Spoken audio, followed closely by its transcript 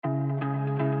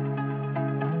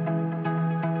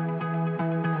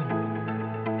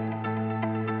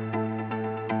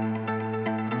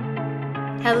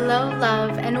Hello,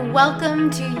 love, and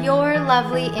welcome to Your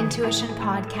Lovely Intuition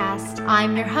Podcast.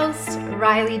 I'm your host,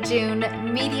 Riley June,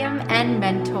 medium and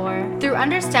mentor. Through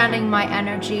understanding my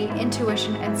energy,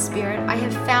 intuition, and spirit, I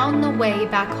have found the way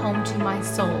back home to my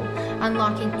soul,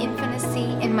 unlocking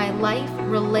infinity in my life,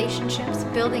 relationships,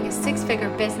 building a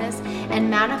six-figure business, and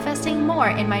manifesting more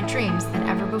in my dreams than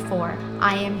ever before.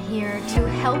 I am here to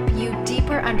help you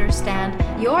deeper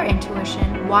understand your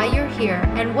intuition, why you're here,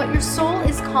 and what your soul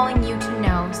is calling you to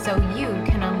know so you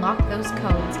can unlock those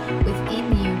codes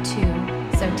within you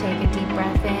too. So take a deep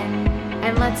breath in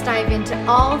and let's dive into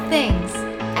all things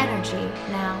energy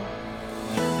now.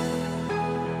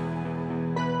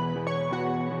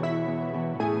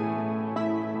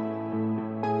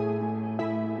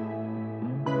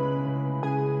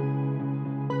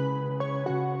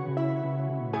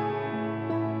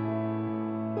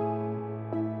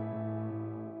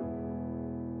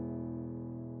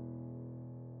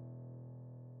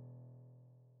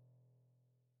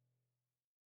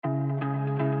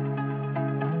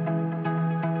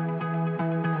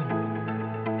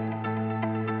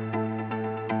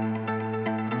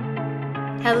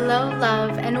 Hello,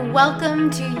 love, and welcome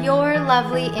to Your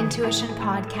Lovely Intuition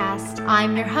Podcast.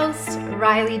 I'm your host,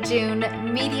 Riley June,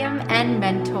 medium and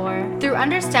mentor. Through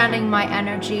understanding my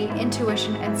energy,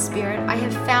 intuition, and spirit, I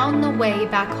have found the way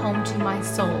back home to my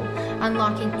soul,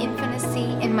 unlocking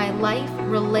infinity in my life,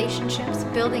 relationships,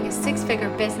 building a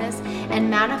six-figure business, and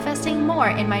manifesting more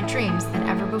in my dreams than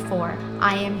ever before.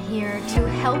 I am here to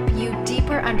help you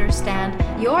deeper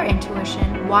understand your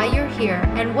intuition, why you're here,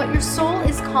 and what your soul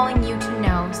is calling you to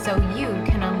know so you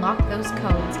can unlock those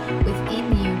codes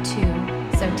within you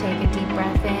too. So take a deep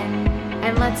breath in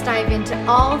and let's dive into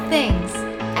all things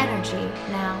energy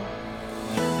now.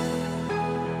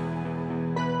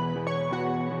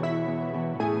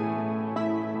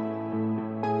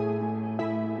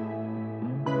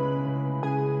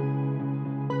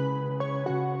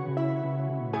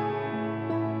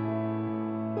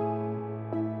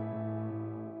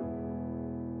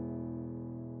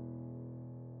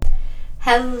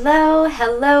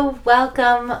 Hello,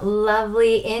 welcome,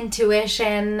 lovely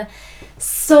intuition,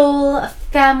 soul,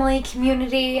 family,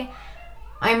 community.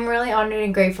 I'm really honored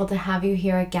and grateful to have you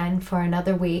here again for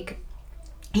another week.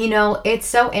 You know, it's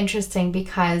so interesting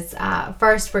because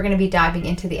first we're going to be diving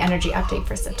into the energy update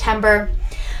for September.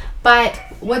 But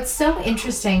what's so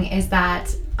interesting is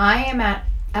that I am at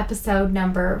episode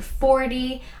number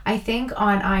 40. I think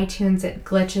on iTunes it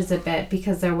glitches a bit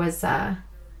because there was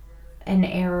an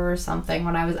error or something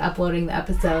when I was uploading the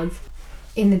episodes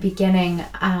in the beginning,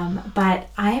 but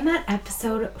I am at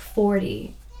episode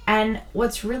 40, and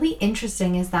what's really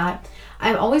interesting is that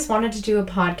I've always wanted to do a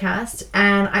podcast,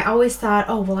 and I always thought,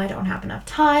 oh well, I don't have enough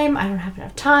time, I don't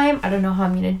know how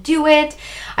I'm gonna do it,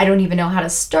 I don't even know how to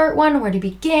start one, where to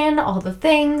begin, all the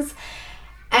things.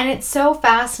 And it's so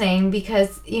fascinating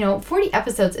because, 40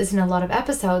 episodes isn't a lot of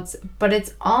episodes, but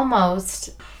it's almost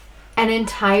an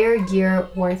entire year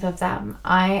worth of them.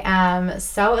 I am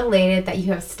so elated that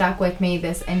you have stuck with me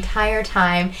this entire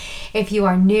time. If you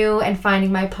are new and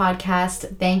finding my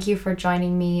podcast, thank you for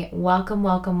joining me. Welcome.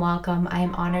 I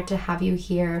am honored to have you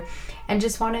here and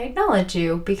just want to acknowledge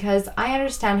you because I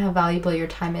understand how valuable your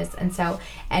time is. And so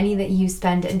any that you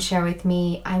spend and share with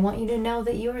me, I want you to know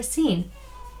that you are seen.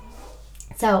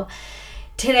 So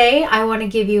today I want to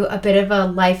give you a bit of a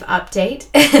life update,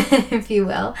 if you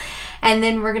will. And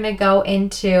then we're going to go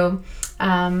into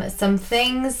some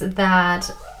things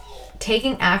that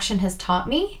taking action has taught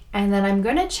me. And then I'm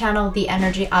going to channel the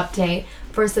energy update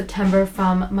for September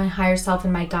from my higher self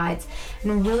and my guides.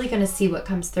 And I'm really going to see what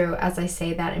comes through as I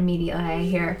say that immediately I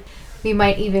hear. We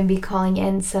might even be calling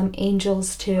in some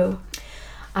angels too.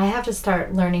 I have to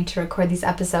start learning to record these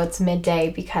episodes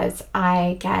midday because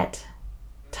I get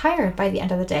tired by the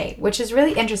end of the day, which is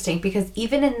really interesting because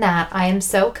even in that, I am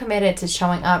so committed to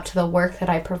showing up to the work that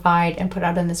I provide and put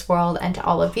out in this world and to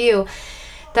all of you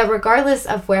that regardless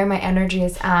of where my energy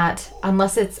is at,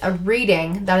 unless it's a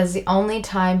reading, that is the only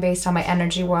time based on my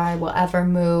energy where I will ever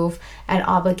move an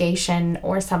obligation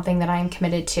or something that I am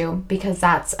committed to, because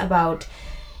that's about,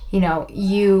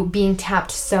 you being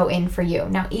tapped so in for you.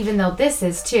 Now, even though this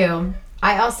is too,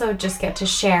 I also just get to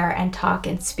share and talk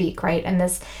and speak, right? And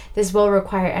this will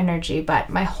require energy,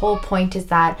 but my whole point is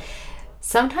that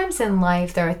sometimes in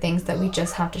life there are things that we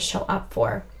just have to show up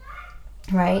for,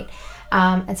 right?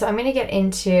 And so I'm going to get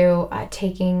into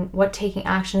taking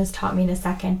action has taught me in a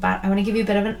second, but I want to give you a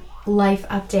bit of a life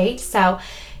update. So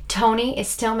Tony is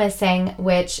still missing,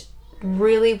 which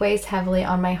really weighs heavily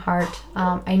on my heart.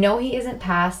 I know he isn't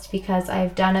passed because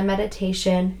I've done a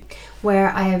meditation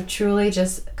where I have truly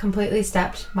just completely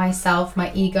stepped myself,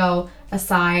 my ego,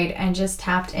 aside and just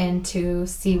tapped in to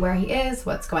see where he is,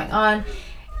 what's going on.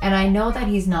 And I know that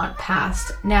he's not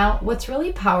passed. Now, what's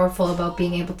really powerful about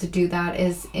being able to do that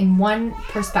is, in one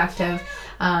perspective,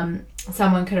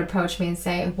 someone could approach me and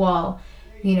say, well,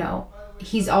 you know,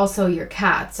 he's also your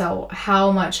cat, so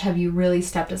how much have you really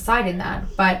stepped aside in that?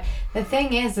 But the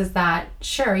thing is that,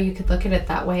 sure, you could look at it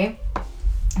that way,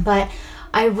 but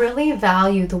I really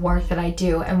value the work that I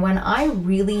do. And when I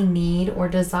really need or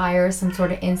desire some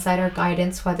sort of insight or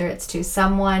guidance, whether it's to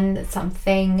someone,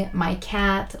 something, my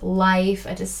cat, life,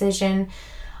 a decision,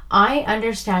 I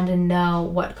understand and know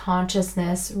what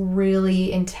consciousness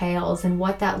really entails and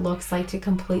what that looks like to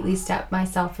completely step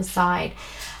myself aside.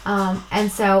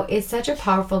 And so it's such a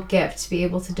powerful gift to be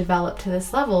able to develop to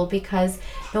this level, because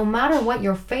no matter what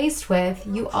you're faced with,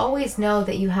 you always know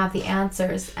that you have the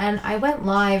answers. And I went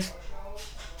live,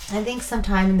 I think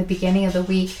sometime in the beginning of the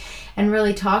week, and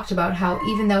really talked about how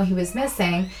even though he was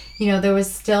missing, you know, there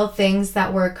was still things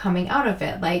that were coming out of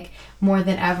it. Like, more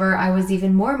than ever, I was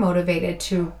even more motivated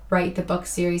to write the book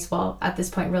series. Well, at this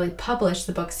point, really publish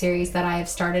the book series that I have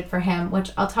started for him,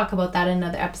 which I'll talk about that in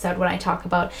another episode when I talk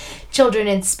about Children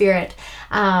in Spirit,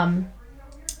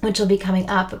 which will be coming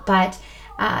up. But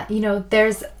you know,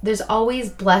 there's always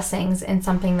blessings in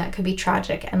something that could be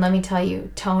tragic. And let me tell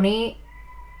you, Tony,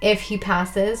 if he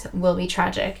passes, will be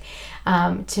tragic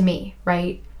to me,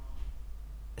 right?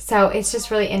 So it's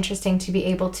just really interesting to be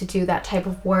able to do that type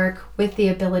of work with the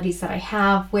abilities that I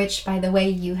have, which, by the way,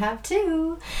 you have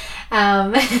too,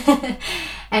 and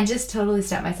just totally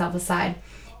step myself aside.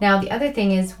 Now, the other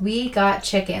thing is we got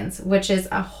chickens, which is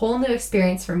a whole new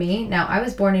experience for me. Now, I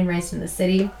was born and raised in the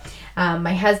city.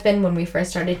 My husband, when we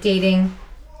first started dating,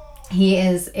 he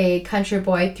is a country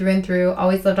boy through and through,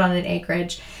 always lived on an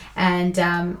acreage. And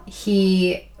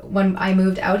when I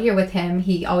moved out here with him,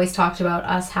 he always talked about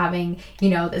us having, you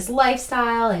know, this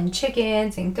lifestyle and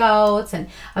chickens and goats and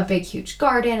a big, huge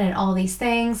garden and all these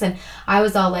things. And I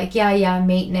was all like, yeah,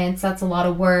 maintenance, that's a lot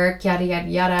of work, yada, yada,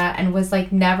 yada, and was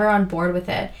like never on board with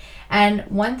it. And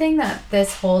one thing that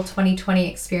this whole 2020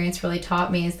 experience really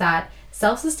taught me is that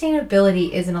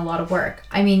self-sustainability isn't a lot of work.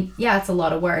 I mean, yeah, it's a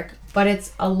lot of work, but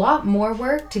it's a lot more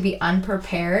work to be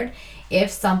unprepared if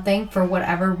something, for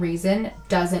whatever reason,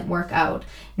 doesn't work out.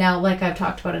 Now, like I've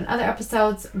talked about in other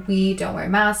episodes, we don't wear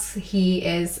masks. He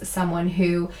is someone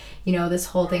who, you know, this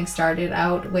whole thing started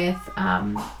out with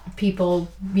people,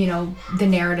 you know, the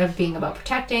narrative being about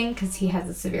protecting, because he has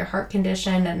a severe heart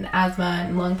condition and asthma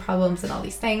and lung problems and all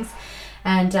these things.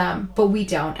 And but we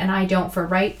don't, and I don't for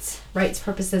rights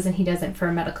purposes, and he doesn't for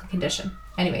a medical condition.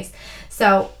 Anyways,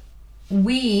 so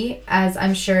we, as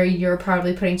I'm sure you're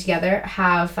probably putting together,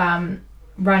 have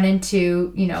run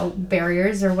into, you know,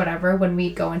 barriers or whatever when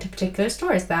we go into particular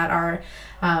stores that are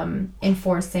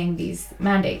enforcing these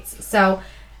mandates. So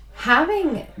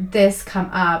having this come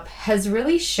up has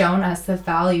really shown us the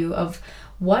value of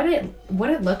what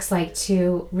it looks like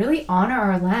to really honor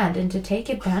our land and to take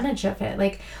advantage of it.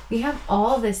 Like, we have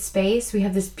all this space, we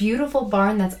have this beautiful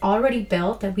barn that's already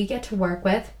built that we get to work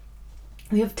with.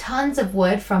 We have tons of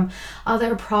wood from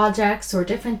other projects or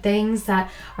different things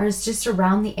that are just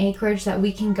around the acreage that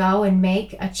we can go and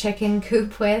make a chicken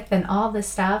coop with and all this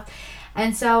stuff.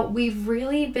 And so we've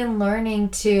really been learning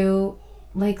to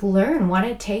learn what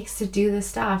it takes to do this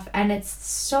stuff. And it's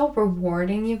so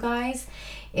rewarding, you guys.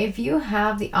 If you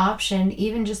have the option,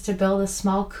 even just to build a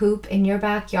small coop in your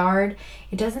backyard,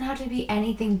 it doesn't have to be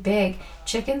anything big.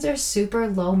 Chickens are super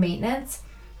low maintenance.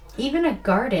 Even a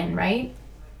garden, right?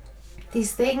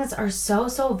 These things are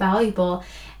so valuable,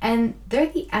 and they're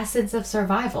the essence of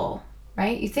survival,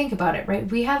 right? You think about it, right?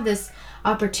 We have this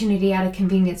opportunity out of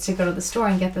convenience to go to the store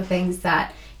and get the things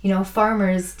that, you know,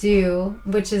 farmers do,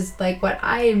 which is like what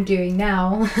I am doing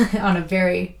now on a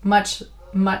very much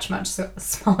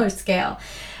smaller scale,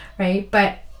 right?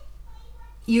 But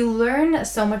you learn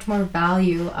so much more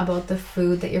value about the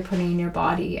food that you're putting in your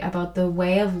body, about the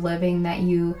way of living that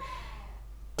you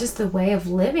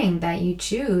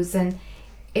choose. And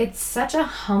it's such a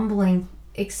humbling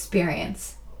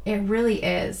experience. It really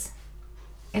is.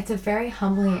 It's a very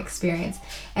humbling experience.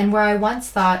 And where I once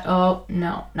thought, oh,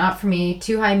 no, not for me,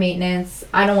 too high maintenance,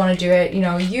 I don't want to do it, you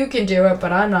know, you can do it,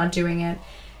 but I'm not doing it.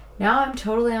 Now I'm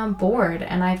totally on board,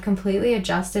 and I've completely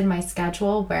adjusted my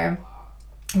schedule where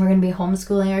we're going to be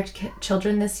homeschooling our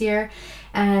children this year.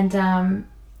 And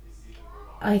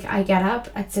I get up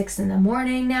at 6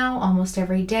 a.m. now almost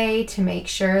every day to make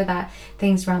sure that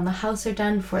things around the house are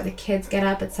done before the kids get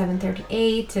up at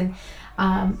 7:38. And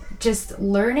just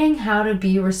learning how to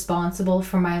be responsible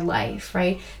for my life,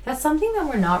 right? That's something that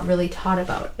we're not really taught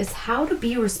about, is how to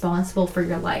be responsible for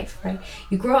your life, right?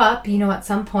 You grow up, at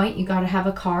some point you got to have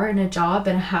a car and a job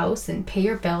and a house and pay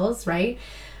your bills, right?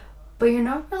 But you're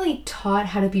not really taught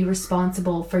how to be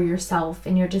responsible for yourself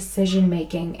and your decision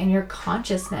making and your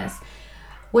consciousness,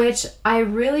 which I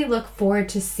really look forward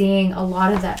to seeing a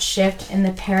lot of that shift in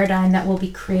the paradigm that will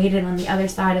be created on the other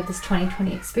side of this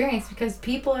 2020 experience, because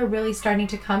people are really starting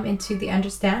to come into the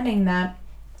understanding that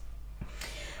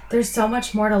there's so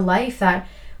much more to life that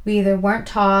we either weren't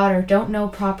taught or don't know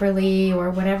properly,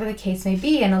 or whatever the case may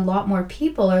be. And a lot more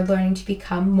people are learning to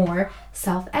become more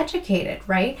self-educated,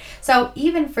 right? So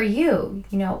even for you,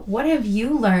 what have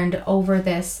you learned over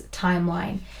this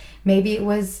timeline? Maybe it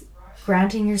was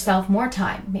granting yourself more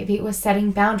time. Maybe it was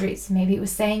setting boundaries. Maybe it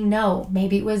was saying no.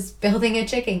 Maybe it was building a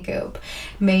chicken coop.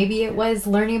 Maybe it was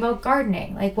learning about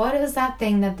gardening. Like, what is that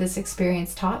thing that this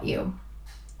experience taught you?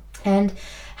 And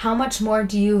how much more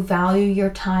do you value your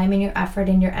time and your effort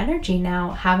and your energy now,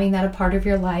 having that a part of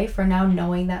your life, or now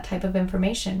knowing that type of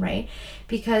information, right?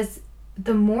 Because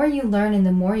the more you learn and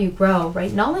the more you grow,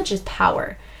 right? Knowledge is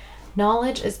power.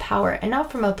 Knowledge is power, and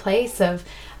not from a place of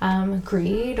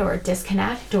greed or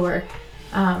disconnect or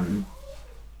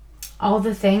all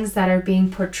the things that are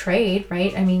being portrayed,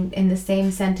 right? I mean, in the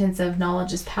same sentence of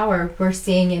knowledge is power, we're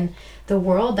seeing in the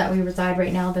world that we reside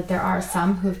right now that there are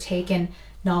some who've taken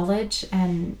knowledge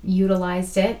and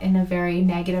utilized it in a very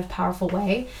negative, powerful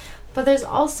way. But there's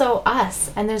also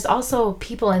us, and there's also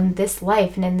people in this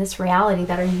life and in this reality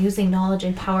that are using knowledge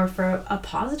and power for a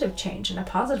positive change in a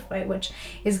positive way, which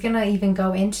is going to even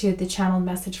go into the channeled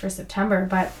message for September.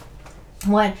 But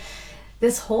what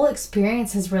this whole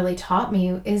experience has really taught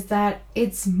me is that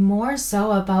it's more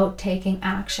so about taking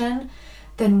action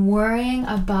than worrying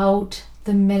about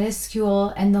the minuscule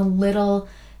and the little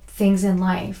things in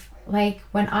life. Like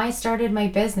when I started my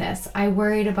business, I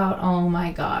worried about, oh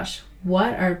my gosh,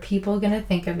 what are people going to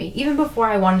think of me? Even before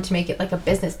I wanted to make it like a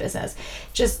business,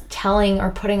 just telling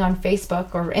or putting on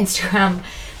Facebook or Instagram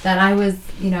that I was,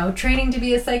 training to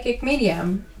be a psychic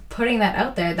medium, putting that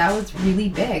out there, that was really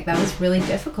big. That was really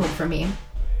difficult for me.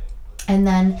 And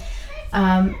then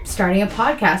starting a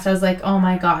podcast, I was like, oh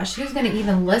my gosh, who's going to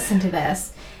even listen to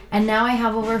this? And now I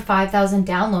have over 5,000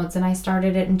 downloads, and I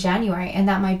started it in January. And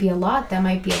that might be a lot, that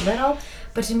might be a little.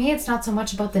 But to me, it's not so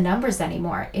much about the numbers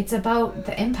anymore. It's about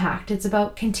the impact. It's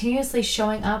about continuously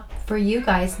showing up for you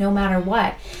guys no matter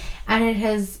what. And it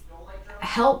has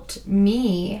helped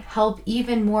me help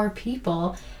even more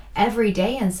people every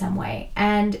day in some way.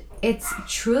 And it's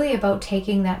truly about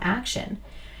taking that action.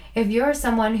 If you're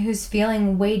someone who's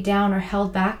feeling weighed down or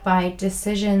held back by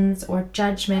decisions or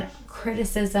judgment,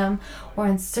 criticism or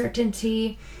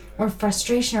uncertainty or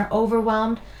frustration or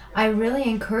overwhelmed, I really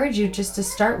encourage you just to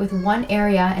start with one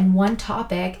area and one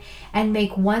topic and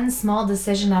make one small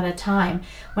decision at a time.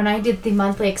 When I did the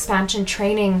monthly expansion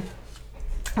training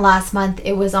last month,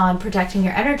 it was on protecting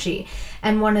your energy.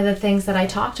 And one of the things that I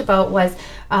talked about was,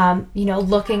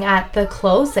 looking at the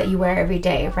clothes that you wear every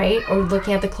day, right? Or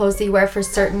looking at the clothes that you wear for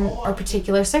certain or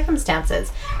particular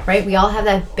circumstances, right? We all have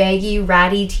that baggy,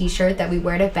 ratty t-shirt that we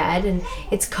wear to bed, and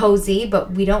it's cozy,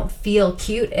 but we don't feel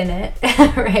cute in it,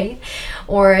 right?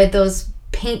 Or those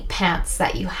paint pants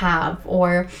that you have,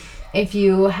 or if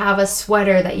you have a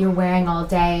sweater that you're wearing all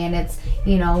day and it's,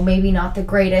 maybe not the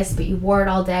greatest, but you wore it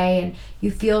all day and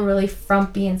you feel really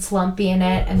frumpy and slumpy in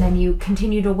it, and then you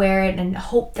continue to wear it and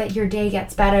hope that your day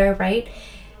gets better, right?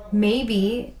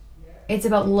 Maybe it's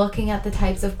about looking at the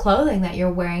types of clothing that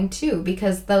you're wearing too,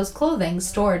 because those clothing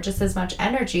store just as much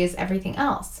energy as everything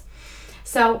else.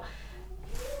 So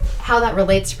how that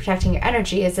relates to protecting your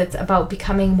energy is it's about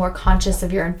becoming more conscious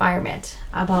of your environment,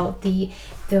 about the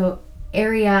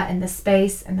area and the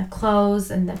space and the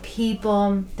clothes and the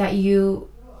people that you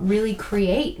really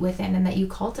create within and that you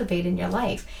cultivate in your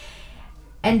life.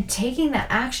 And taking that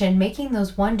action, making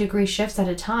those 1 degree shifts at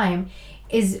a time,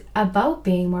 is about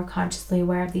being more consciously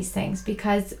aware of these things.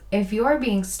 Because if you're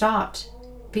being stopped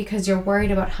because you're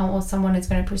worried about how someone is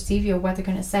going to perceive you or what they're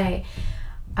going to say,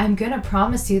 I'm going to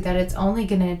promise you that it's only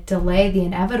going to delay the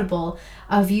inevitable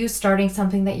of you starting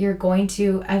something that you're going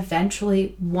to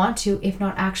eventually want to, if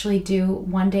not actually do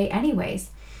one day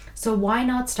anyways. So why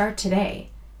not start today?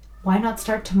 Why not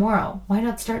start tomorrow? Why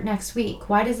not start next week?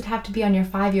 Why does it have to be on your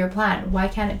 5-year plan? Why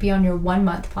can't it be on your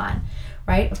 1-month plan?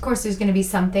 Right? Of course, there's going to be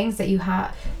some things that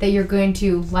you're going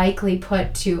to likely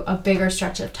put to a bigger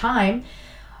stretch of time.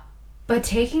 But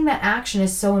taking that action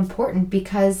is so important,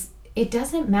 because it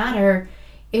doesn't matter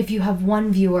if you have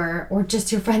one viewer or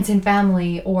just your friends and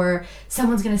family, or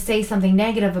someone's going to say something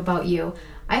negative about you.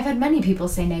 I've had many people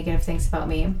say negative things about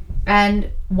me.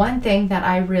 And one thing that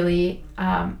I really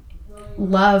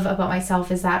love about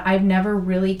myself is that I've never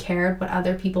really cared what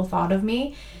other people thought of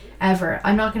me, ever.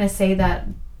 I'm not going to say that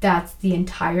that's the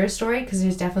entire story, because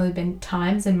there's definitely been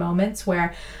times and moments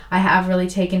where I have really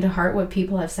taken to heart what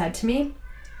people have said to me.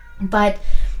 But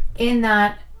in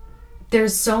that,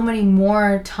 there's so many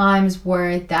more times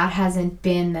where that hasn't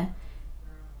been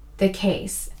the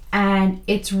case. And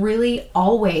it's really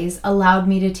always allowed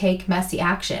me to take messy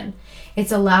action.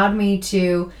 It's allowed me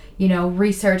to,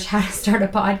 research how to start a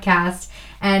podcast,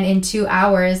 and in 2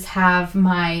 hours have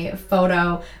my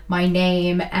photo, my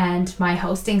name, and my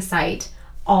hosting site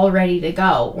all ready to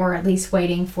go, or at least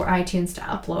waiting for iTunes to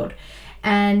upload.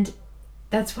 And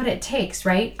that's what it takes,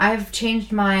 right? I've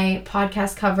changed my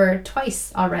podcast cover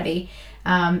twice already.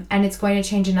 And it's going to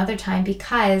change another time,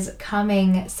 because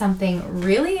coming something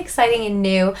really exciting and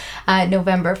new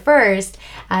November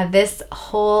 1st, this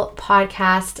whole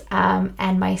podcast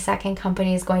and my second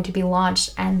company is going to be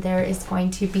launched, and there is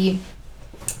going to be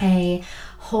a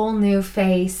whole new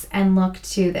face and look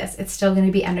to this. It's still going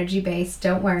to be energy based,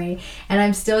 don't worry, and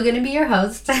I'm still going to be your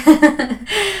host.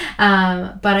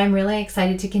 But I'm really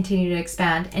excited to continue to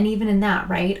expand. And even in that,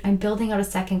 right, I'm building out a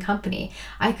second company.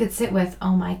 I could sit with,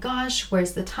 oh my gosh,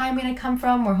 where's the time going to come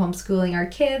from? We're homeschooling our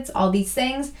kids, all these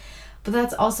things. But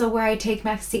that's also where I take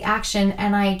messy action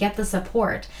and I get the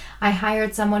support. I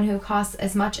hired someone who costs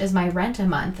as much as my rent a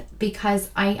month, because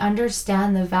I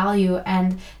understand the value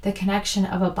and the connection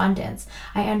of abundance.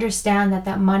 I understand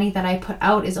that money that I put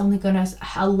out is only going to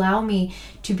allow me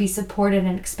to be supported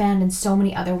and expand in so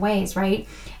many other ways, right?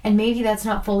 And maybe that's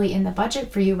not fully in the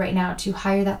budget for you right now to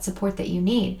hire that support that you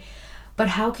need. But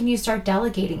how can you start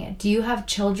delegating it? Do you have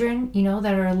children,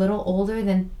 that are a little older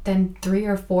than 3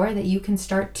 or 4 that you can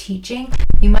start teaching?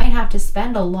 You might have to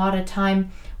spend a lot of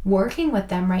time working with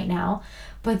them right now,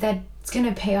 but that's going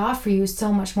to pay off for you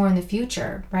so much more in the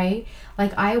future, right?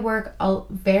 Like, I work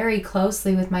very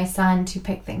closely with my son to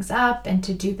pick things up and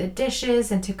to do the dishes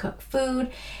and to cook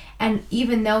food. And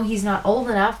even though he's not old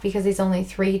enough, because he's only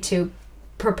 3, to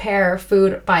prepare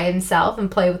food by himself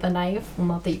and play with a knife, well,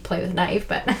 not that you play with a knife,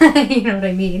 but you know what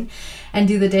I mean, and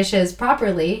do the dishes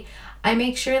properly, I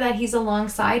make sure that he's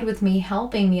alongside with me,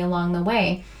 helping me along the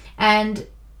way. And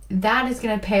that is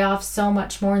going to pay off so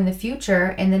much more in the future,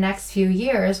 in the next few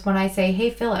years, when I say, hey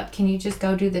Philip, can you just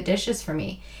go do the dishes for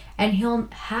me? And he'll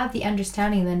have the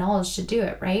understanding and the knowledge to do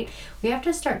it, right? We have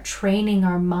to start training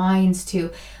our minds to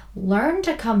learn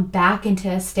to come back into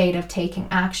a state of taking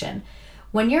action.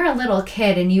 When you're a little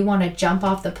kid and you want to jump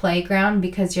off the playground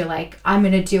because you're like, I'm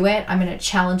going to do it, I'm going to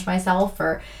challenge myself,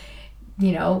 or,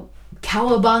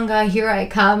 cowabunga, here I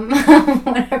come,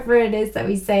 whatever it is that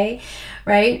we say,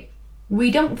 right? We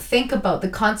don't think about the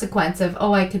consequence of,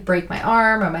 I could break my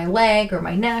arm or my leg or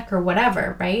my neck or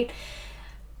whatever, right?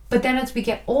 But then as we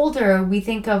get older, we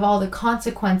think of all the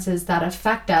consequences that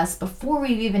affect us before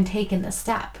we've even taken the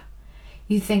step.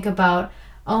 You think about,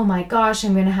 oh my gosh,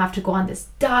 I'm going to have to go on this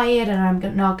diet and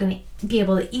I'm not going to be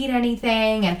able to eat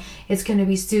anything, and it's going to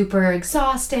be super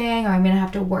exhausting, or I'm going to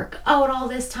have to work out all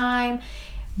this time,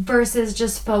 versus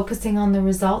just focusing on the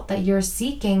result that you're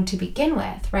seeking to begin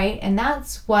with, right? And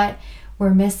that's what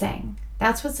we're missing.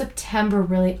 That's what September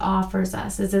really offers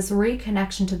us, is this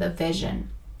reconnection to the vision.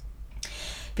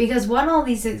 Because what all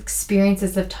these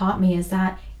experiences have taught me is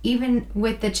that even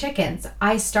with the chickens,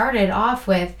 I started off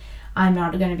with, I'm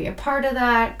not going to be a part of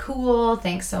that. Cool.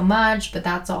 Thanks so much. But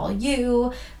that's all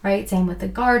you, right? Same with the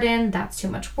garden. That's too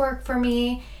much work for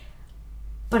me.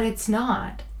 But it's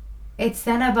not. It's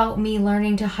then about me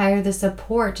learning to hire the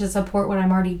support to support what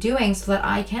I'm already doing, so that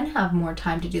I can have more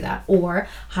time to do that, or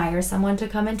hire someone to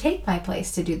come and take my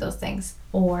place to do those things,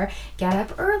 or get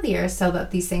up earlier so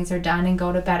that these things are done and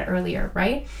go to bed earlier,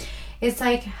 right? It's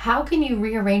like, how can you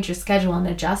rearrange your schedule and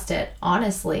adjust it,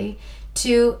 honestly,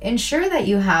 to ensure that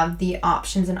you have the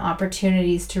options and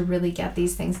opportunities to really get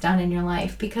these things done in your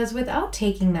life? Because without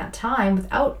taking that time,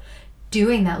 without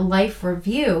doing that life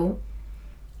review,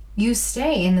 you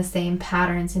stay in the same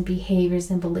patterns and behaviors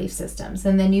and belief systems,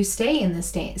 and then you stay in the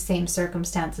same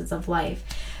circumstances of life.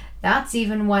 That's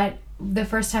even what the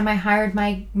first time I hired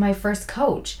my first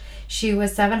coach. She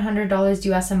was $700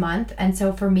 US a month, and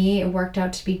so for me it worked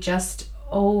out to be just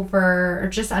under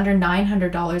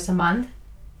 $900 a month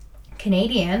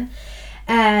Canadian.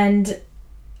 And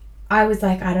I was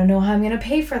like, I don't know how I'm going to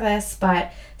pay for this,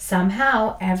 but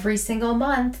somehow every single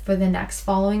month for the next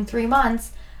following 3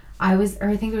 months, I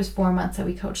think it was 4 months that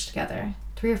we coached together,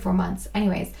 3 or 4 months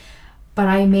anyways, but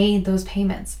I made those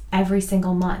payments every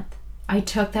single month. I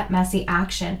took that messy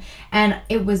action. And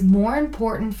it was more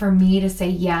important for me to say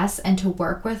yes and to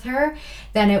work with her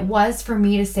than it was for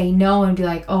me to say no and be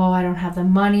like, oh, I don't have the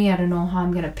money. I don't know how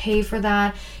I'm going to pay for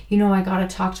that. I got to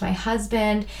talk to my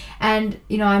husband. And,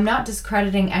 I'm not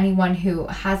discrediting anyone who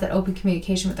has that open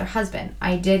communication with their husband.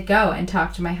 I did go and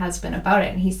talk to my husband about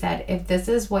it. And he said, if this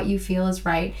is what you feel is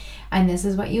right, and this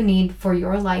is what you need for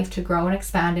your life to grow and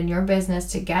expand in your business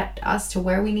to get us to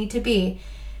where we need to be,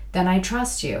 then I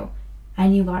trust you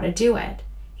and you got to do it.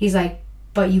 He's like,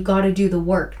 but you got to do the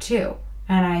work too.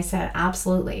 And I said,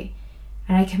 absolutely.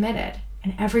 And I committed.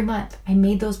 And every month I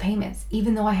made those payments,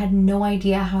 even though I had no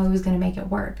idea how I was going to make it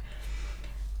work.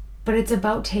 But it's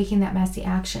about taking that messy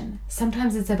action.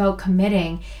 Sometimes it's about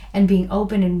committing and being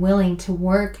open and willing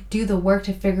to do the work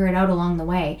to figure it out along the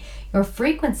way. Your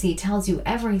frequency tells you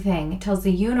everything. It tells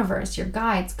the universe, your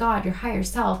guides, God, your higher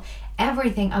self,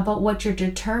 everything about what you're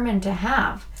determined to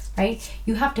have, right?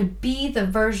 You have to be the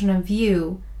version of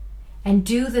you and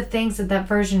do the things that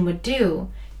version would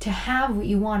do to have what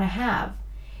you want to have.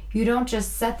 You don't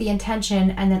just set the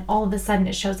intention and then all of a sudden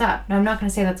it shows up. Now, I'm not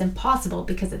going to say that's impossible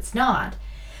because it's not.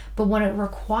 But when it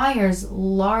requires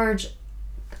large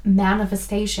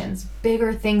manifestations,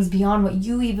 bigger things beyond what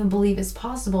you even believe is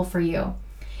possible for you,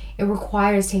 it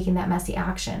requires taking that messy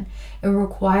action. It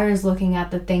requires looking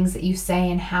at the things that you say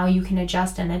and how you can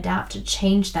adjust and adapt to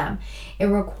change them. It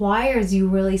requires you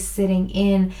really sitting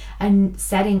in and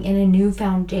setting in a new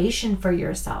foundation for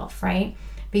yourself, right?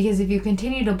 Because if you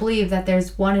continue to believe that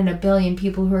there's 1 in a billion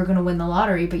people who are going to win the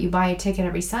lottery, but you buy a ticket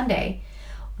every Sunday,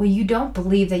 well, you don't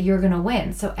believe that you're going to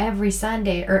win. So every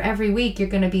Sunday or every week, you're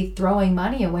going to be throwing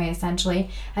money away essentially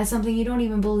as something you don't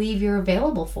even believe you're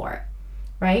available for,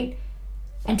 right?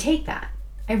 And take that.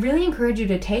 I really encourage you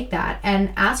to take that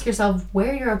and ask yourself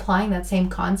where you're applying that same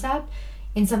concept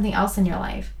in something else in your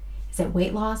life. Is it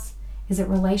weight loss? Is it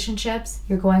relationships?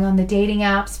 You're going on the dating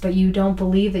apps, but you don't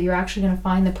believe that you're actually going to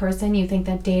find the person. You think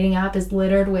that dating app is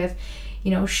littered with,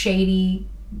 shady,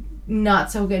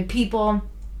 not so good people.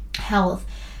 Health.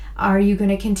 Are you going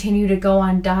to continue to go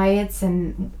on diets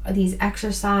and these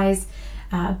exercise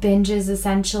binges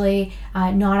essentially,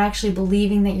 not actually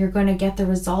believing that you're going to get the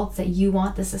results that you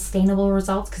want, the sustainable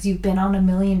results, because you've been on a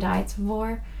million diets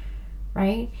before,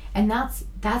 right? And that's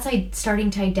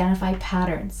starting to identify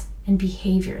patterns and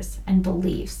behaviors and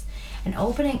beliefs. And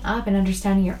opening up and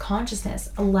understanding your consciousness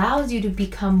allows you to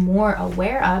become more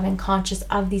aware of and conscious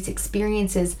of these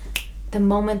experiences the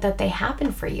moment that they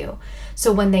happen for you.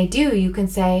 So when they do, you can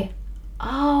say,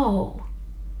 oh,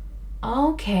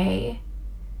 okay,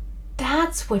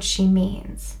 that's what she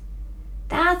means.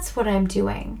 That's what I'm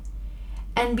doing.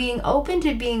 And being open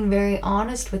to being very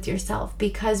honest with yourself,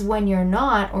 because when you're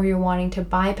not, or you're wanting to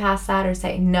bypass that or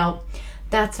say, no,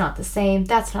 that's not the same,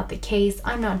 that's not the case,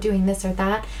 I'm not doing this or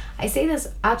that. I say this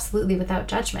absolutely without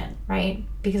judgment, right?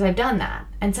 Because I've done that.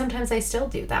 And sometimes I still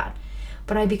do that.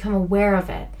 But I become aware of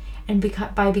it. And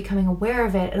by becoming aware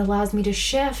of it, it allows me to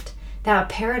shift that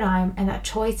paradigm and that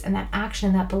choice and that action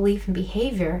and that belief and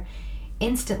behavior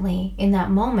instantly in that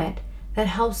moment. That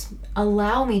helps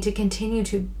allow me to continue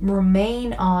to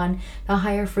remain on the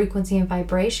higher frequency and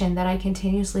vibration that I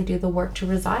continuously do the work to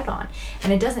reside on.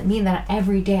 And it doesn't mean that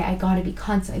every day I got to be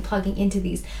constantly plugging into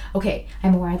these, okay,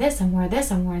 I'm aware of this, I'm aware of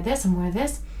this, I'm aware of this, I'm aware of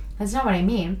this. That's not what I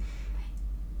mean.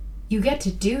 You get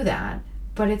to do that,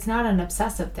 but it's not an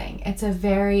obsessive thing. It's a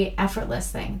very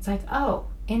effortless thing. It's like, oh,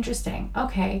 interesting.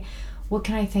 Okay, what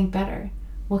can I think better?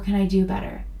 What can I do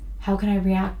better? How can I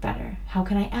react better? How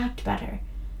can I act better?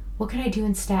 What can I do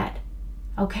instead?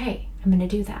 Okay, I'm going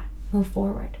to do that. Move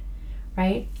forward,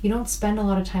 right? You don't spend a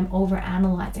lot of time over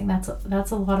analyzing. That's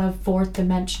a lot of fourth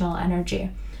dimensional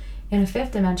energy. In a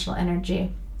fifth dimensional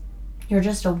energy, you're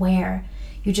just aware.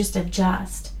 You just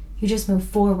adjust. You just move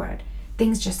forward.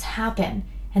 Things just happen.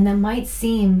 And that might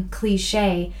seem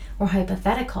cliche or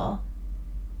hypothetical,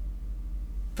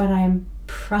 but I'm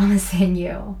promising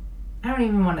you, I don't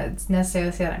even want to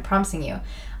necessarily say that I'm promising you,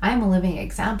 I'm a living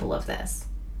example of this.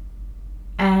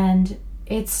 And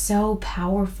it's so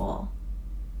powerful.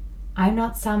 I'm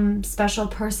not some special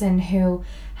person who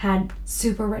had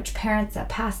super rich parents that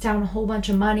passed down a whole bunch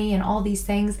of money and all these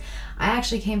things. I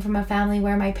actually came from a family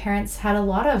where my parents had a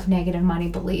lot of negative money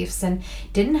beliefs and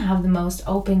didn't have the most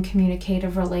open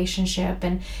communicative relationship.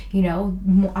 And,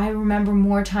 I remember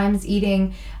more times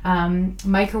eating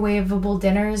microwavable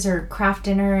dinners or craft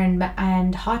dinner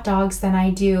and hot dogs than I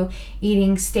do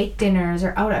eating steak dinners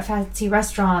or out at fancy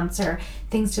restaurants or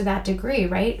things to that degree,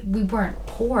 right? We weren't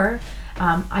poor.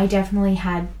 I definitely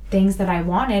had things that I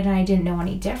wanted and I didn't know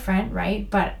any different, right?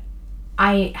 But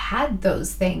I had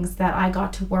those things that I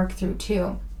got to work through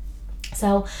too.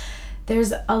 So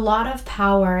there's a lot of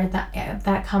power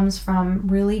that comes from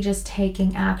really just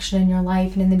taking action in your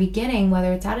life. And in the beginning,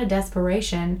 whether it's out of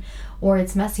desperation or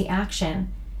it's messy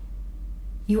action,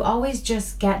 you always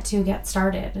just get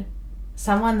started.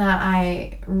 Someone that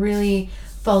I really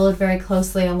followed very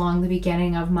closely along the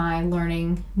beginning of my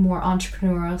learning more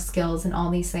entrepreneurial skills and all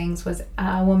these things was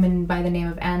a woman by the name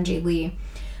of Angie Lee.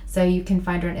 So you can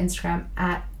find her on Instagram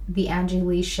at The Angie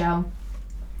Lee Show.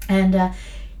 And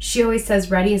she always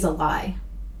says, ready is a lie,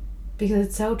 because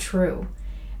it's so true.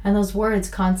 And those words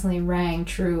constantly rang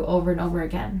true over and over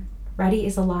again. Ready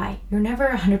is a lie. You're never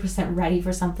 100% ready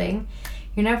for something.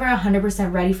 You're never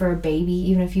 100% ready for a baby,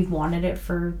 even if you've wanted it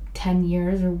for 10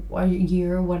 years or a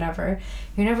year or whatever.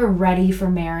 You're never ready for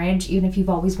marriage, even if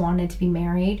you've always wanted to be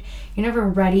married. You're never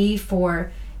ready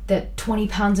for the 20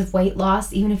 pounds of weight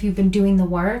loss, even if you've been doing the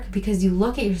work, because you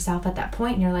look at yourself at that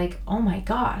point and you're like, oh my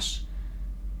gosh,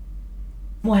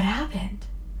 what happened?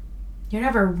 You're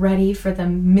never ready for the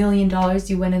 $1 million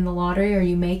you win in the lottery or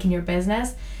you make in your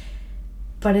business.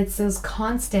 But it's those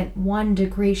constant 1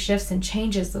 degree shifts and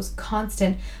changes, those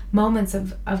constant moments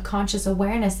of conscious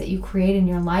awareness that you create in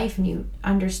your life and you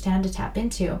understand to tap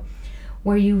into,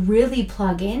 where you really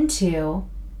plug into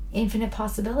infinite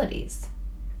possibilities.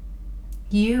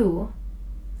 You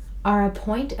are a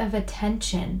point of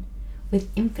attention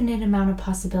with infinite amount of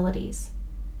possibilities.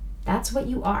 That's what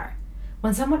you are.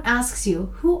 When someone asks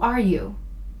you, who are you?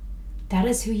 That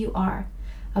is who you are.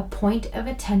 A point of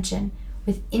attention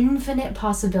with infinite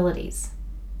possibilities.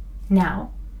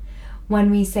 Now, when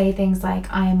we say things like,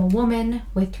 I am a woman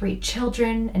with 3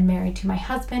 children and married to my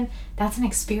husband, that's an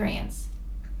experience.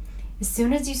 As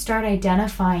soon as you start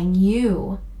identifying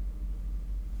you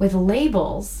with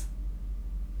labels,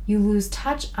 you lose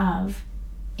touch of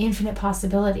infinite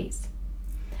possibilities.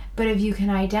 But if you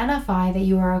can identify that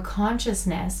you are a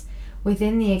consciousness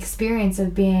within the experience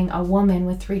of being a woman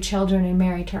with 3 children and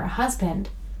married to her husband,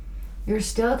 you're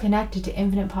still connected to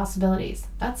infinite possibilities.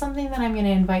 That's something that I'm going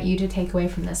to invite you to take away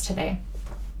from this today.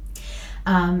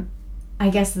 I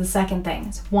guess the second thing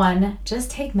is, 1,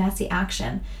 just take messy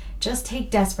action. Just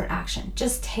take desperate action.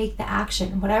 Just take the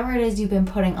action, whatever it is you've been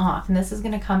putting off. And this is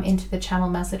going to come into the channel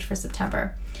message for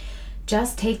September.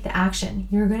 Just take the action.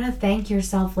 You're going to thank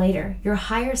yourself later. Your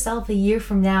higher self a year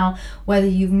from now, whether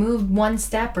you've moved 1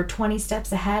 step or 20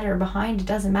 steps ahead or behind, it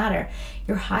doesn't matter.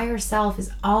 Your higher self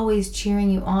is always cheering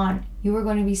you on. You are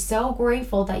going to be so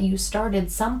grateful that you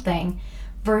started something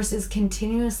versus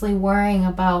continuously worrying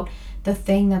about the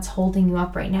thing that's holding you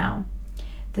up right now.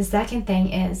 The second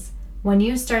thing is, when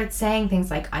you start saying things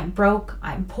like, I'm broke,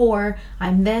 I'm poor,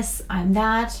 I'm this, I'm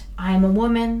that, I'm a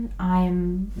woman,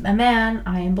 I'm a man,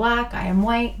 I am black, I am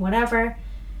white, whatever,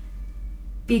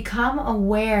 become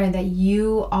aware that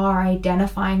you are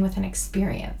identifying with an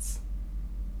experience.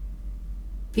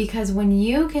 Because when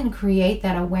you can create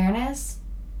that awareness,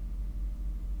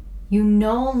 you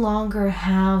no longer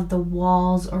have the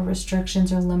walls or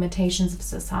restrictions or limitations of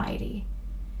society.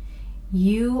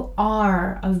 You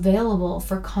are available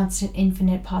for constant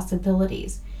infinite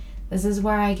possibilities. This is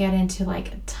where I get into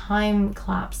like time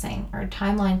collapsing or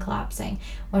timeline collapsing,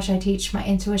 which I teach my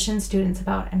intuition students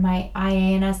about and my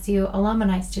IANSU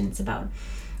alumni students about,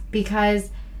 because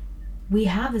we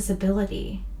have this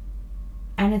ability,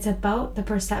 and it's about the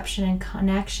perception and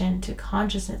connection to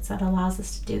consciousness that allows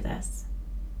us to do this.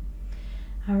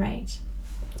 All right.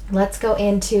 Let's go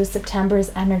into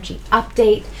September's energy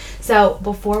update. So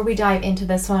before we dive into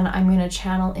this one, I'm going to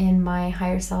channel in my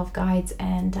higher self guides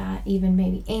and even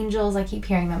maybe angels. I keep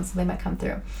hearing them, so they might come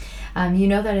through. You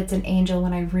know that it's an angel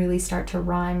when I really start to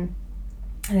rhyme.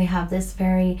 And they have this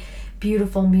very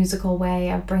beautiful musical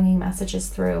way of bringing messages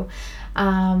through.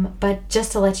 But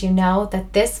just to let you know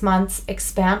that this month's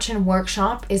expansion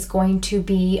workshop is going to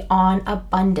be on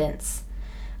abundance.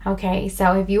 Okay,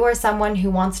 so if you are someone who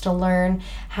wants to learn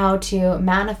how to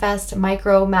manifest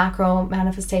micro, macro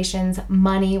manifestations,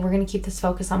 money, we're going to keep this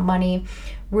focus on money,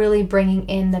 really bringing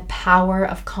in the power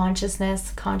of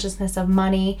consciousness of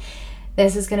money.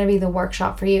 This is going to be the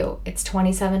workshop for you. It's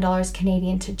 $27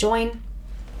 Canadian to join.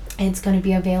 It's going to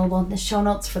be available in the show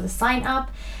notes for the sign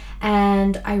up.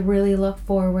 And I really look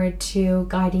forward to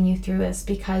guiding you through this,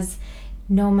 because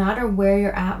no matter where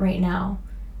you're at right now,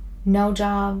 no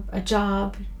job, a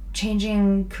job,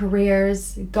 changing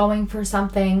careers, going for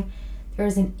something, there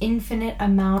is an infinite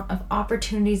amount of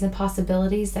opportunities and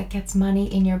possibilities that gets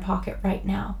money in your pocket right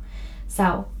now.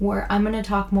 So I'm going to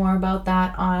talk more about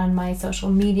that on my social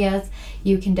medias.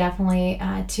 You can definitely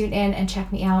tune in and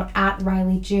check me out at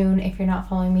Riley June if you're not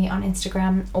following me on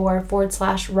Instagram, or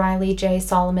 /Riley J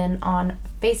Solomon on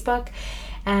Facebook.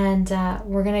 And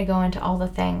we're going to go into all the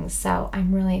things. So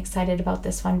I'm really excited about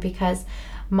this one because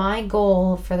my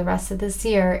goal for the rest of this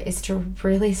year is to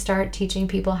really start teaching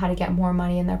people how to get more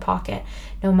money in their pocket,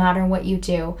 no matter what you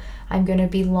do. I'm going to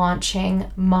be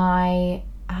launching my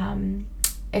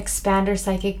Expander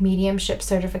Psychic Mediumship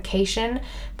Certification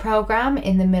program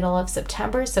in the middle of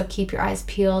September, so keep your eyes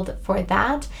peeled for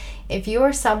that. If you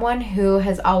are someone who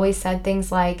has always said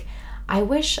things like, I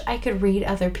wish I could read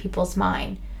other people's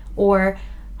mind, or,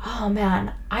 oh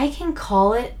man, I can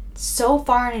call it so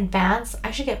far in advance,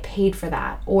 I should get paid for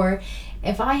that. Or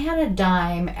if I had a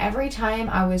dime every time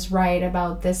I was right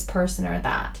about this person or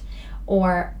that.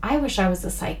 Or I wish I was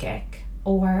a psychic.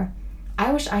 Or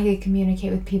I wish I could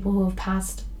communicate with people who have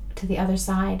passed to the other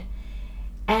side.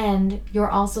 And you're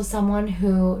also someone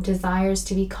who desires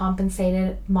to be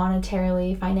compensated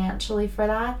monetarily, financially for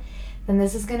that, then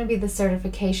this is going to be the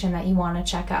certification that you want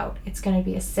to check out. It's going to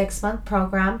be a 6-month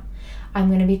program. I'm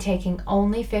going to be taking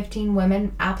only 15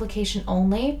 women, application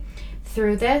only,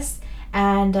 through this,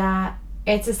 and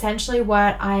it's essentially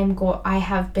what I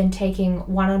have been taking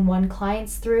one-on-one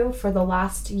clients through for the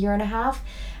last year and a half,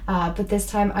 but this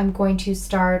time I'm going to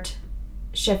start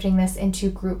shifting this into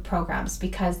group programs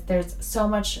because there's so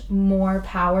much more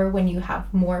power when you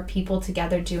have more people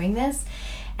together doing this.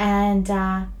 And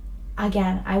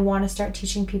again, I want to start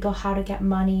teaching people how to get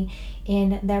money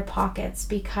in their pockets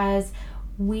because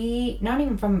it's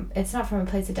not from a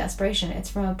place of desperation, it's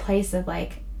from a place of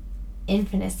like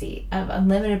infinity, of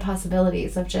unlimited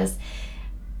possibilities, of just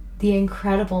the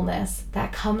incredibleness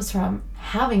that comes from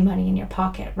having money in your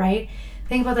pocket, right?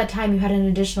 Think about that time you had an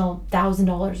additional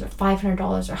 $1,000 or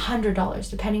 $500 or $100,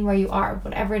 depending where you are,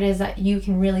 whatever it is that you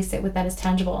can really sit with that is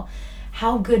tangible.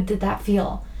 How good did that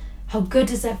feel? How good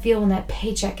does that feel when that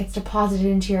paycheck gets deposited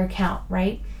into your account,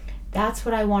 right? That's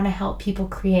what I want to help people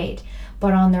create,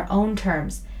 but on their own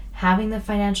terms. Having the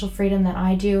financial freedom that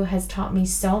I do has taught me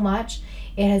so much.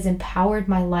 It has empowered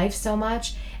my life so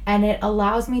much, and it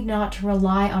allows me not to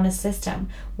rely on a system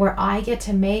where I get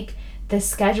to make the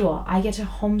schedule. I get to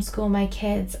homeschool my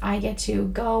kids. I get to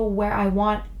go where I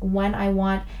want, when I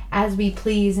want, as we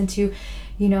please, and to,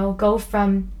 go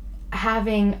from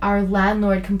having our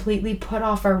landlord completely put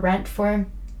off our rent for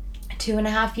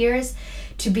 2.5 years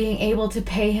to being able to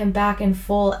pay him back in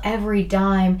full every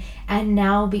dime, and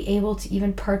now be able to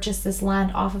even purchase this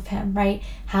land off of him, right?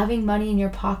 Having money in your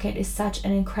pocket is such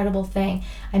an incredible thing.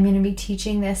 I'm going to be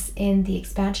teaching this in the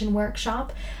expansion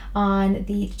workshop on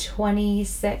the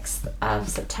 26th of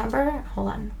September. Hold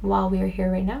on, while we are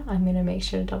here right now, I'm going to make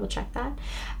sure to double check that.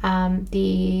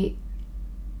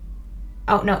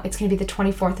 It's going to be the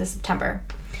 24th of September.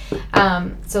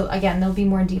 So again, there'll be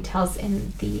more details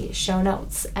in the show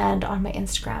notes and on my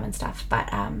Instagram and stuff. But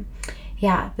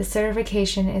the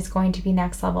certification is going to be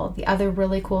next level. The other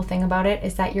really cool thing about it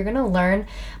is that you're going to learn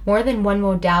more than one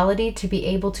modality to be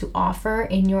able to offer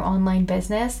in your online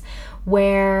business,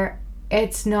 where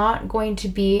it's not going to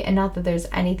be, and not that there's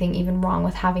anything even wrong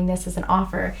with having this as an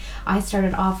offer. I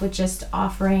started off with just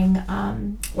offering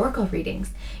oracle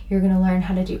readings. You're going to learn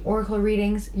how to do oracle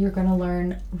readings. You're going to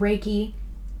learn Reiki,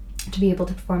 to be able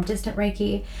to perform distant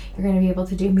Reiki. You're going to be able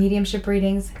to do mediumship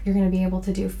readings. You're going to be able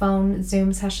to do phone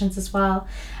Zoom sessions as well.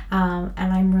 And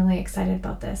I'm really excited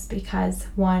about this because,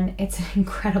 one, it's an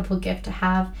incredible gift to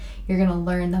have. You're going to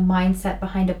learn the mindset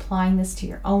behind applying this to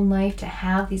your own life, to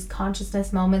have these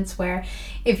consciousness moments where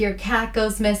if your cat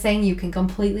goes missing, you can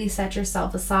completely set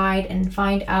yourself aside and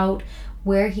find out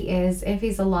where he is, if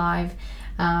he's alive,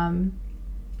 and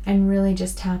really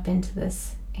just tap into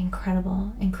this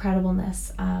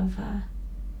incredibleness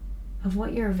of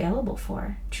what you're available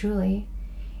for. Truly,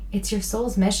 it's your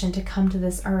soul's mission to come to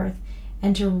this earth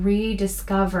and to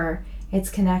rediscover its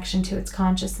connection to its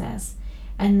consciousness.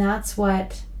 And that's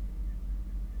what,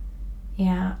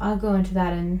 I'll go into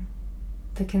that in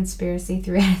the Conspiracy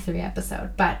 3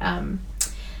 episode. But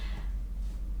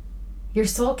your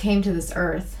soul came to this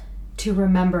earth to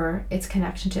remember its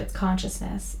connection to its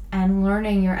consciousness, and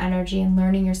learning your energy and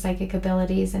learning your psychic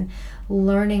abilities and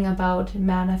learning about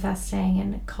manifesting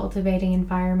and cultivating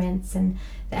environments and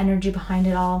the energy behind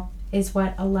it all is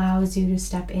what allows you to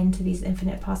step into these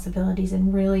infinite possibilities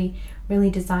and really,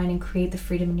 really design and create the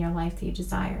freedom in your life that you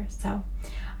desire. So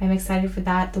I'm excited for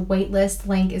that. The waitlist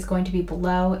link is going to be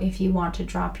below if you want to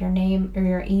drop your name or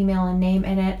your email and name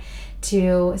in it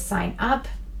to sign up.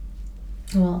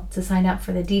 To sign up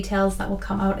for the details that will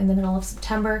come out in the middle of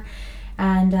September.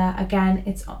 And again,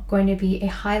 it's going to be a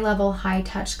high-level,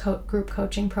 high-touch group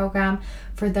coaching program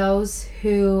for those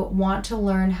who want to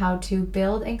learn how to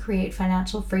build and create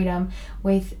financial freedom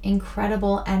with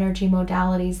incredible energy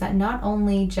modalities that not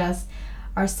only just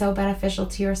are so beneficial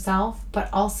to yourself, but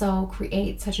also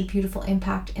create such a beautiful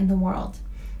impact in the world.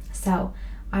 So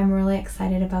I'm really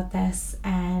excited about this,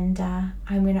 and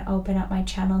I'm going to open up my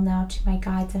channel now to my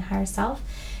guides and higher self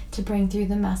to bring through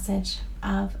the message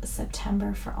of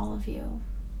September for all of you.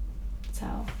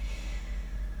 So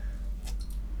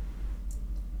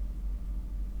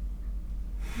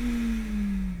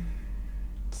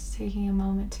just taking a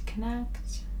moment to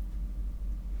connect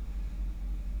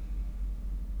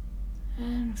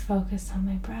and focus on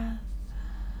my breath.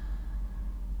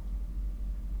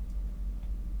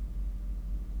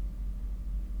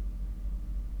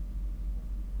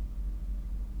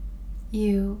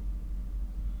 You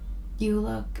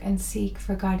look and seek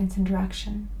for guidance and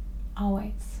direction,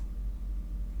 always.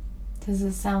 Does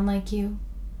this sound like you?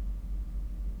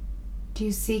 Do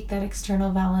you seek that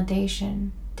external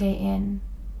validation day in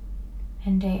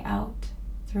and day out,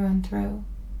 through and through?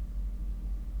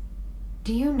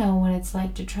 Do you know what it's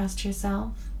like to trust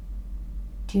yourself?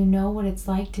 Do you know what it's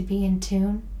like to be in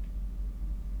tune?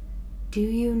 Do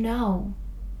you know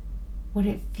what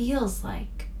it feels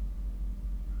like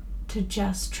to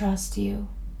just trust you?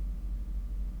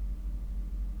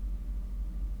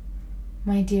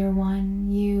 My dear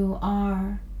one, you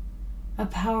are a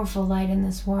powerful light in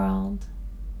this world.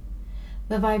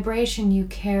 The vibration you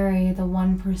carry, the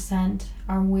 1%,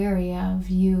 are weary of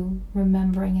you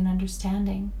remembering and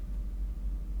understanding.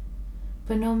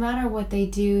 But no matter what they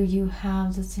do, you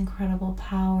have this incredible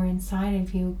power inside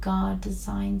of you. God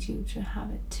designed you to have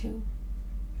it too.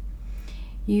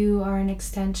 You are an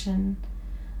extension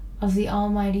of the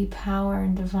almighty power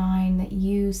and divine that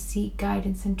you seek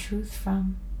guidance and truth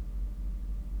from.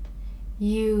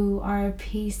 You are a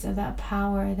piece of that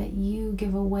power that you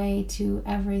give away to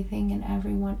everything and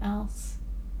everyone else.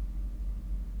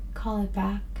 Call it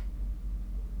back.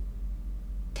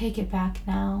 Take it back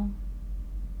now.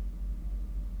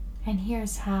 And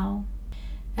here's how.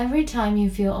 Every time you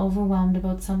feel overwhelmed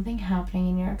about something happening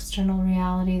in your external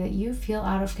reality that you feel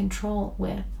out of control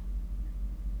with,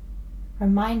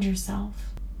 remind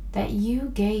yourself that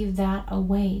you gave that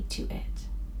away to it.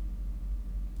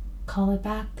 Call it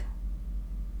back.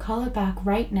 Call it back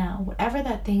right now. Whatever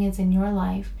that thing is in your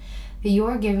life that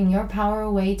you're giving your power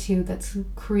away to, that's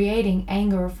creating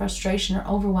anger or frustration or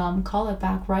overwhelm, call it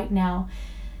back right now.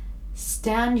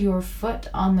 Stand your foot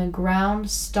on the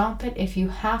ground, stomp it if you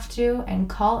have to, and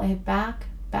call it back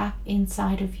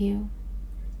inside of you.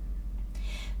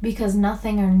 Because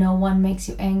nothing or no one makes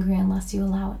you angry unless you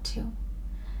allow it to.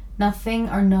 Nothing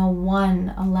or no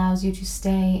one allows you to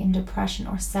stay in depression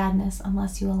or sadness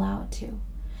unless you allow it to.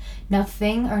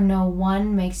 Nothing or no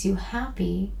one makes you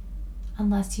happy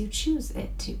unless you choose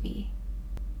it to be.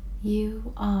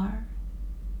 You are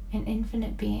an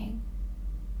infinite being.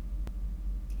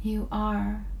 You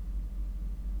are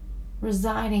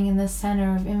residing in the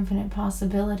center of infinite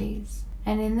possibilities.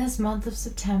 And in this month of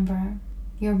September,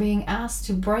 you're being asked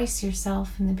to brace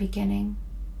yourself in the beginning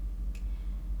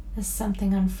as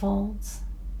something unfolds.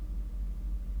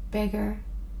 Bigger,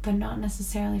 but not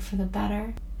necessarily for the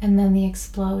better. And then the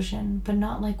explosion, but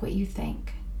not like what you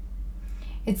think.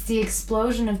 It's the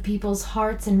explosion of people's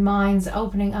hearts and minds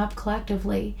opening up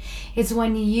collectively. It's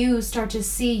when you start to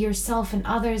see yourself and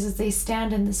others as they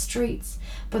stand in the streets,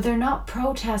 but they're not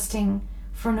protesting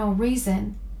for no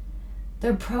reason.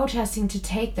 They're protesting to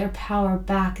take their power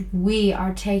back. We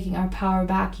are taking our power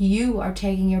back. You are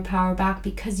taking your power back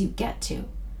because you get to.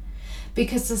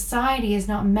 Because society is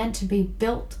not meant to be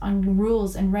built on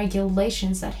rules and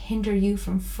regulations that hinder you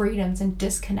from freedoms and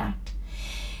disconnect.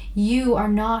 You are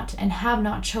not and have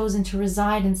not chosen to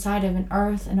reside inside of an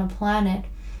earth and a planet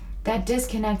that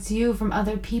disconnects you from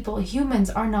other people. Humans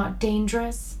are not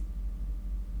dangerous.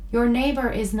 Your neighbor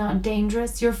is not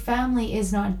dangerous. Your family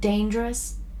is not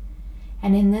dangerous.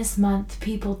 And in this month,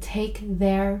 people take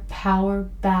their power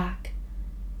back.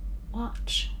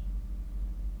 Watch.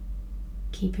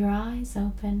 Keep your eyes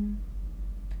open.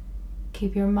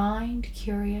 Keep your mind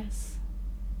curious.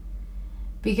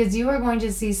 Because you are going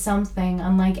to see something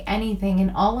unlike anything in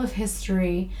all of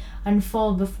history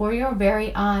unfold before your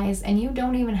very eyes, and you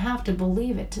don't even have to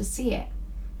believe it to see it.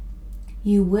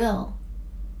 You will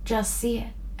just see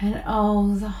it. And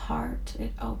oh, the heart,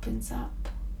 it opens up.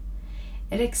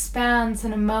 It expands,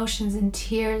 and emotions and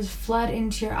tears flood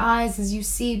into your eyes as you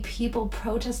see people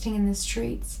protesting in the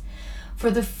streets for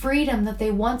the freedom that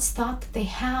they once thought that they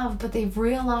have, but they've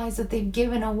realized that they've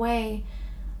given away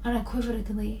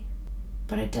unequivocally.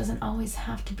 But it doesn't always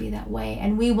have to be that way,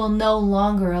 and we will no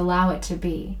longer allow it to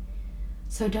be.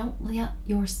 So don't let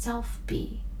yourself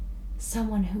be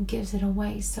someone who gives it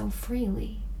away so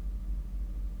freely.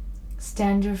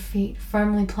 Stand your feet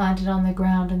firmly planted on the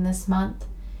ground in this month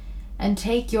and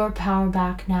take your power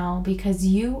back now, because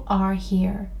you are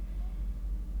here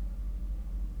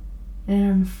in an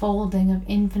unfolding of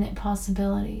infinite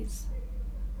possibilities.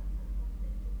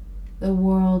 The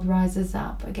world rises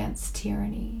up against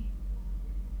tyranny.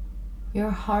 Your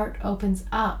heart opens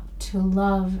up to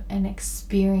love and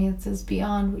experiences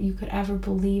beyond what you could ever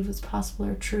believe was possible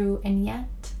or true, and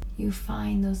yet you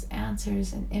find those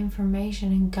answers and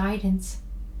information and guidance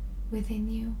within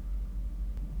you.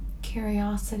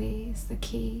 Curiosity is the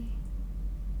key.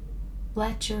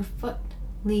 Let your foot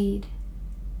lead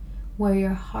where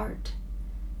your heart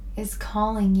is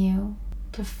calling you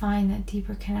to find that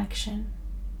deeper connection.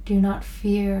 Do not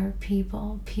fear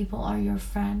people. People are your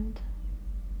friend.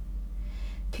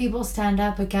 People stand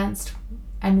up against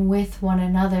and with one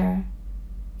another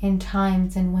in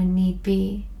times and when need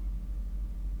be.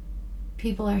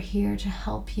 People are here to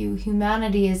help you.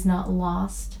 Humanity is not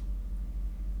lost.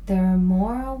 There are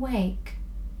more awake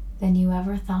than you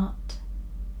ever thought.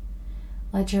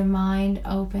 Let your mind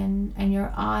open and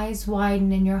your eyes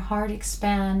widen and your heart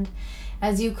expand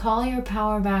as you call your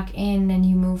power back in and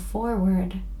you move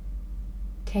forward,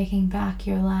 taking back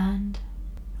your land.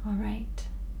 All right.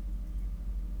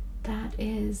 That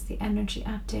is the energy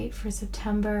update for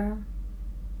September.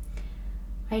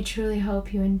 I truly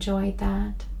hope you enjoyed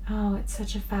that. Oh, it's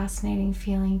such a fascinating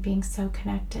feeling being so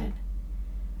connected.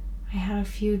 I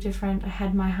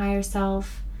had my higher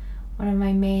self, one of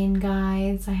my main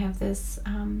guides. I have this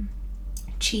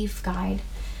chief guide,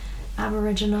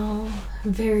 Aboriginal,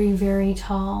 very, very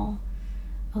tall,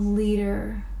 a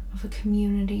leader of a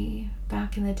community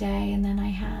back in the day. And then I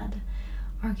had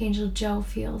Archangel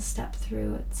Jophiel step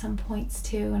through at some points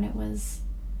too, and it was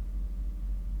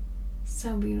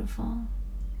so beautiful.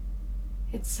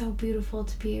 It's so beautiful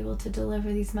to be able to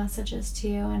deliver these messages to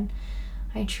you, and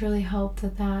I truly hope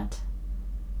that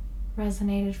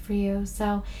resonated for you.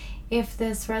 So if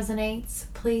this resonates,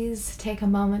 please take a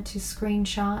moment to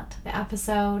screenshot the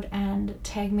episode and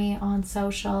tag me on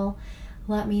social.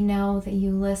 Let me know that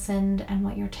you listened and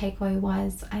what your takeaway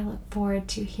was. I look forward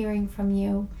to hearing from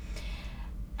you,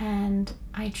 and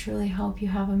I truly hope you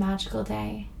have a magical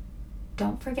day.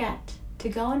 Don't forget to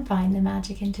go and find the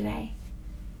magic in today.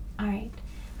 All right,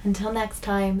 until next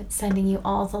time, sending you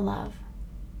all the love.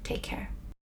 Take care.